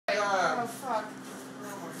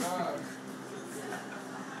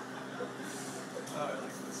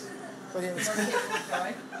But it was more capable of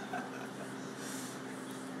going.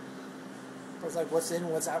 It's like what's in,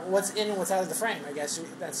 what's out, what's in and what's out of the frame. I guess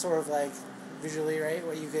that's sort of like visually, right?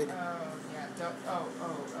 What you could. Oh yeah. Don't. Oh.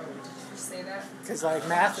 Did you say that? Because like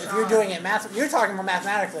math, if you're doing it you're talking about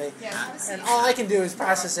mathematically. Yeah. And all I can do is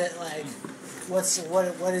process it like, what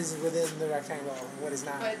is within the rectangle and what is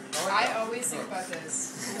not. But I always think about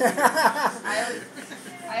this.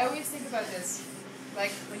 I always think about this,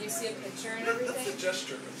 like when you see a picture and everything. That's the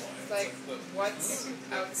gesture compliance. Like what's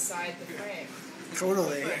outside the frame.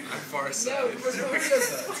 Totally. I'm far side. No, It's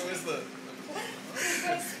always the.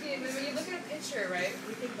 Because when you look at a picture, right?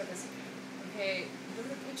 We think about this. Okay, you look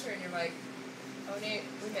at a picture and you're like, oh wait a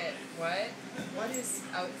minute, what? What is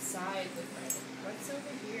outside the frame? What's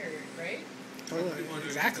over here, right? Totally.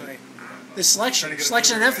 Exactly. The selection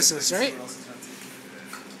and emphasis, right? Well,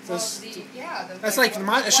 That's like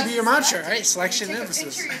it should be your mantra, right? Selection and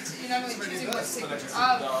emphasis. You're not only choosing what to take a picture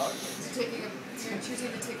of, you're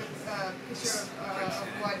choosing to take a picture of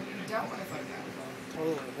what you don't want to photograph.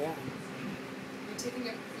 Totally, yeah. You're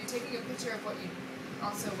taking a picture of what you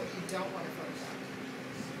don't want to photograph.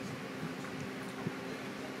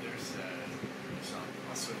 There's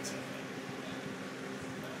also it's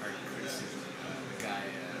art criticism. The guy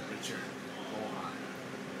Richard Bohan,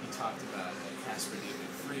 he talked about Caspar David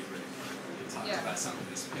Friedrich. He talked about some of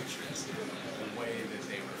his pictures. The way that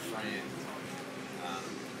they were framed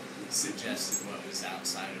suggested what was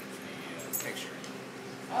outside of the picture.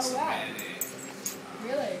 Also, wow.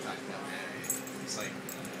 Really? Talked about Manet. It's like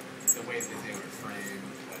the way that they were framed,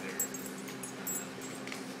 whether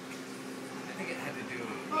I think it had to do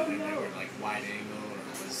with whether they were like wide angle or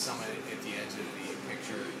was someone at the edge of the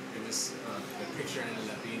picture. It was the picture ended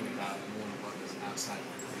up being about more what was outside of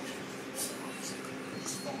the picture.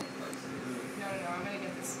 No, I'm gonna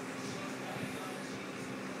get this.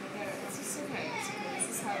 It's just okay. It's okay. This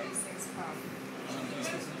is how these things come.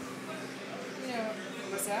 You know,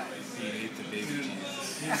 what's that? He ate the baby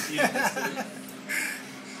Jesus.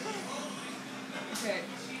 Okay.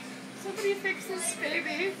 Somebody fix this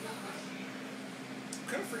baby. I'm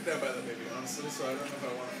kind of freaked out by that baby, honestly, so I don't know if I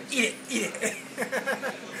want to fix it. Eat it.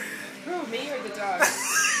 Who, me or the dog?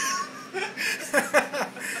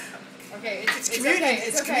 Okay, it's communion. okay.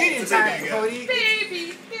 It's communion time, Capote.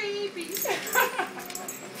 Baby.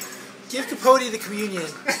 Give Capote the communion.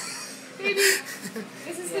 Baby.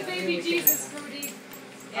 This is the baby Jesus, Capote.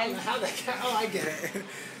 And how I get it.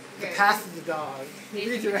 The Okay. path of the dog.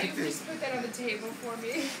 Nathan, could you please put that on the table for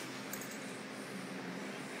me?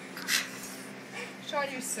 Sean,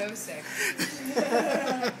 you're so sick.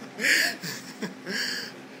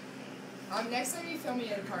 Next time you film me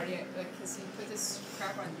at a party, because he put this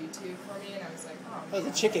crap on YouTube for me, and I was like, oh,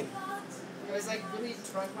 the chicken. I was like really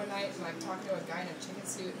drunk one night and like talking to a guy in a chicken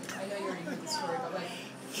suit. And I know you already heard the story, but like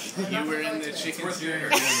you were in the chicken suit or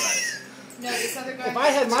doing what? No, this other guy. If I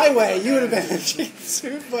had my way, you would have been in a chicken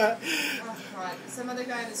suit, but. Oh God! Some other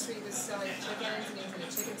guy in the street was selling chickens, and he was in a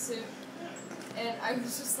chicken suit, and I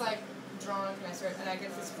was just like drunk, and I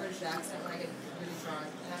get this British accent when I get really drunk,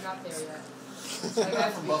 and I'm not there yet. Like, I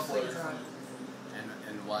have to be completely drunk.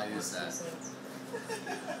 And why is that?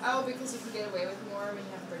 Oh, because you can get away with more when you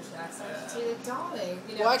have a British accent. So you're like, darling,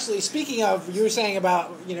 you know. Well, actually, speaking of, you were saying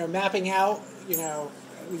about, mapping out,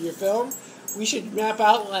 your film. We should map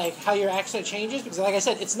out, like, how your accent changes, because, like I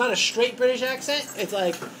said, it's not a straight British accent. It's,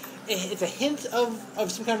 like, it's a hint of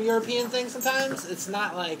some kind of European thing sometimes. It's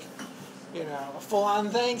not, like, a full-on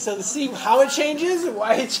thing. So to see how it changes and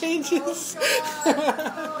why it changes. Oh, God.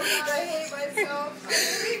 I hate myself. I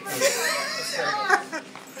hate myself.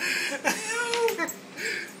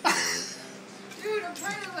 Dude, I'm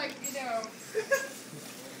trying to, like,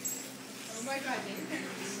 Oh, my God, Nathan.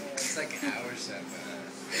 It's like hours of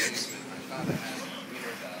basement. My father had a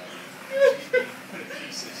wiener dog. He put a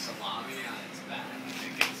piece of salami on its back. It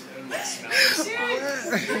gets to smell the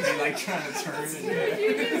salami. He's like trying to turn it.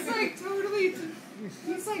 Dude, he's like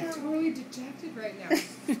totally dejected right now.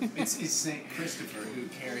 It's St. Christopher who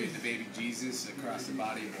carried the baby Jesus across the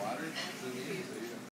body of water.